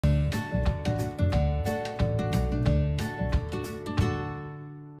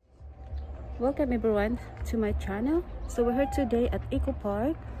Welcome everyone to my channel. So we're here today at Eco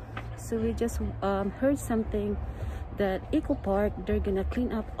Park. So we just heard something that Eco Park, they're gonna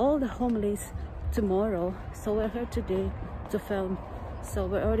clean up all the homeless tomorrow. So we're here today to film. So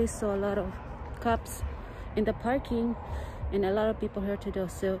we already saw a lot of cops in the parking and a lot of people here today.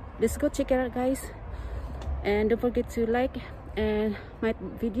 So let's go check it out, guys, and don't forget to like and my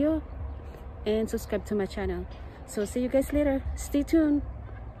video and subscribe to my channel. So see you guys later. Stay tuned.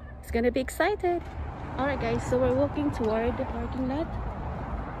 It's gonna be excited. All right, guys, so we're walking toward the parking lot,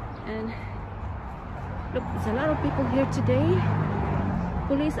 and look, there's a lot of people here today.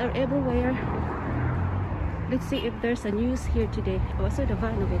 Police are everywhere. Let's see if there's a news here today. Oh, I saw the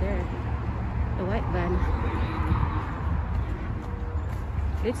van over there, the white van.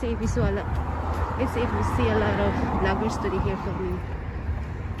 Let's see if we saw a lot. Let's see if we see a lot of vloggers today here filming.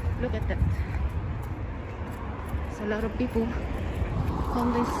 Look at that. It's a lot of people.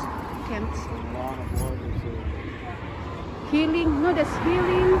 Homeless camps. Healing, no, that's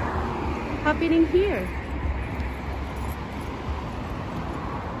healing happening here.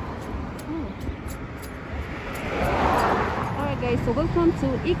 Oh. Alright guys, so welcome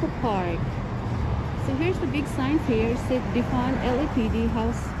to Eco Park. So here's the big signs here, said defund LAPD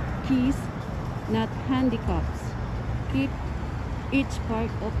house keys, not handicaps. Keep each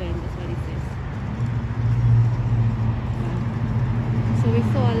park open, that's what it says. So we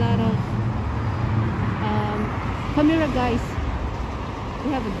saw a lot of camera guys. We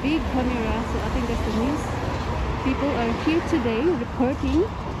have a big camera, so I think that's the news. People are here today reporting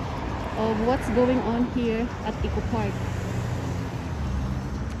of what's going on here at Eco Park.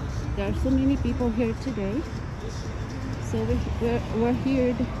 There are so many people here today. So we're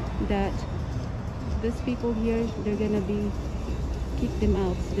heard that these people here, they're gonna be kick them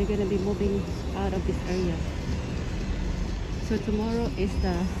out. They're gonna be moving out of this area. So tomorrow is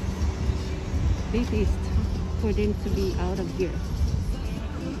the latest for them to be out of here.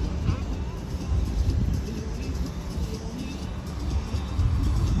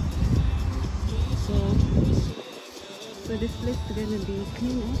 So this place is gonna be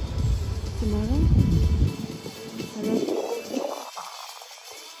clean up tomorrow.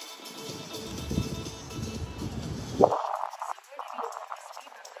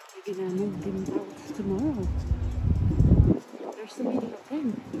 We're gonna move them out tomorrow. There's so many of them.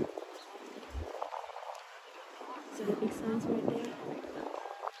 So the big signs right there.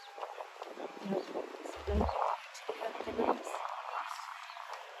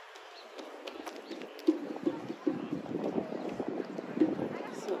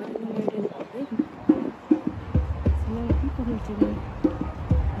 So I don't know where they're living. There's a lot of people here today.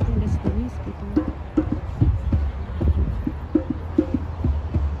 I think that's police people.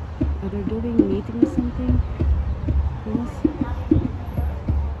 Are they doing a meeting or something? Yes.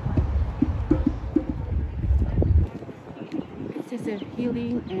 It's a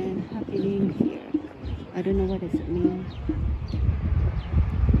healing and happening here. I don't know what does it mean.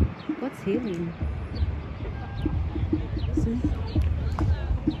 What's healing? So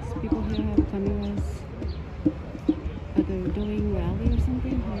people here have cameras. Are they doing rally or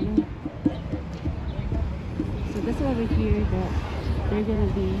something? I don't know. So that's why we hear that they're gonna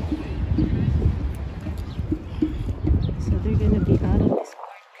be out of this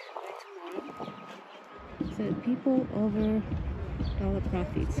park by tomorrow. So people over our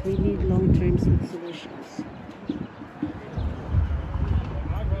profits. We need long-term solutions.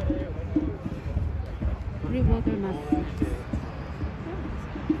 Free water masks.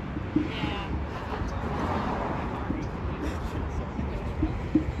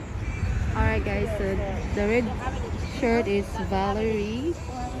 Alright guys, so the red shirt is Valerie.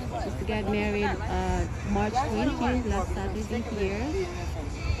 She got married March 20th, last Saturday here.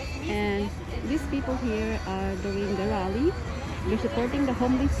 And these people here are doing the rally. They're supporting the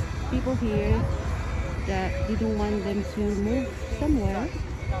homeless people here that they don't want them to move somewhere.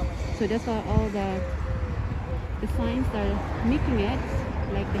 So that's why all the signs are making it,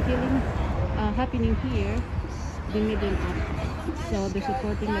 like the healing happening here, they made them up. So they're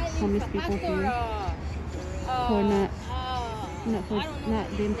supporting the homeless people here for not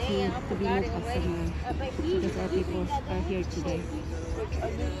them to be moved up somewhere. So that's why people are here today.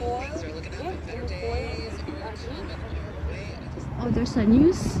 Oh, there's a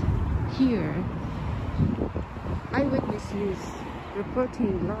news here. Eyewitness news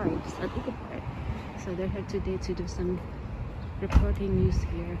reporting lives at Eco Park. So they're here today to do some reporting news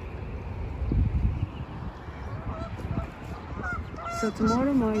here. So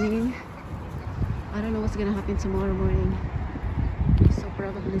tomorrow morning, I don't know what's gonna happen tomorrow morning. So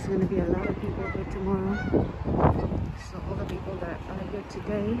probably there's gonna be a lot of people here tomorrow. So all the people that are here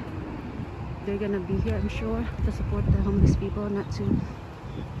today, they're gonna be here, I'm sure, to support the homeless people, not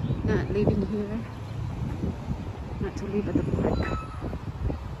living here, not to live at the park.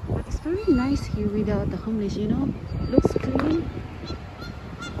 But it's very nice here without the homeless, you know. Looks clean.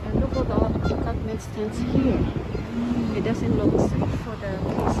 And look at all the encampment stands here. It doesn't look safe for the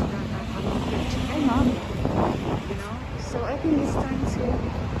kids that are coming here to hang out, you know. So I think it's time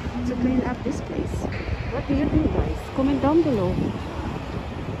to clean up this place. What do you think, guys? Comment down below.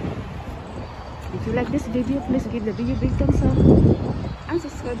 If you like this video, please give the video a big thumbs up and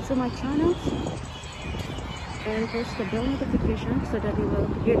subscribe to my channel and press the bell notification so that you will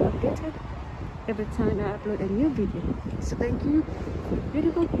get updated every time I upload a new video. So thank you,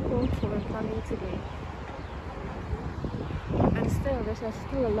 beautiful people, for coming today. And still, there's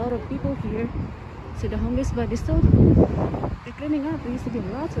still a lot of people here. See the homeless, but they're cleaning up. There used to be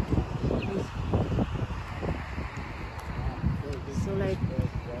lots of homeless. So like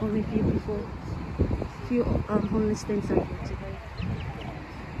only few homeless things are here today.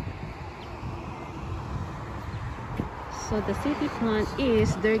 So the city plan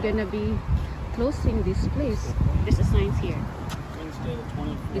is they're gonna be closing this place. There's a sign here.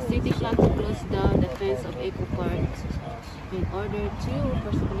 The city plan to close down the fence of Eco Park in order to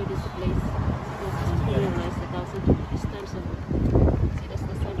possibly this place and realize 1,000 distance of it. See, that's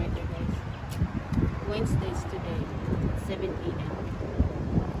the sign right there, guys. Wednesdays today, 7 AM.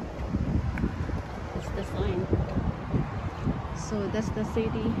 That's the sign. So that's the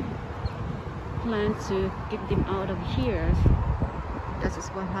city plan to get them out of here. That is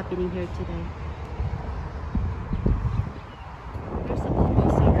what's happening here today. There's a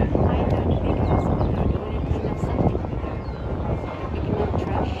bulldozer behind that. Maybe there's someone there doing it, clean up something over there. They're picking up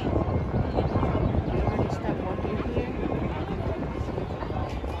trash. They already start walking here.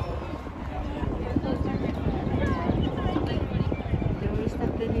 They already start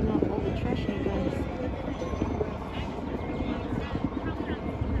cleaning up all the trash here, guys.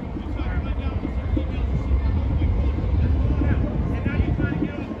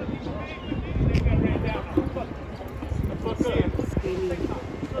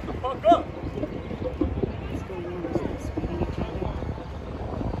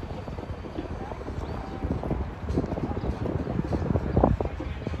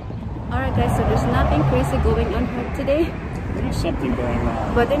 Alright guys, so there's nothing crazy going on here today. There's something going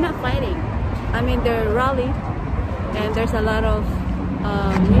on. But they're not fighting. I mean, they're rallied and there's a lot of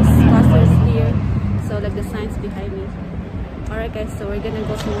newscasters here. So like the signs behind me. Alright guys, so we're gonna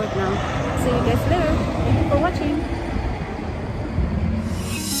go to work now. See you guys later. Thank you for watching.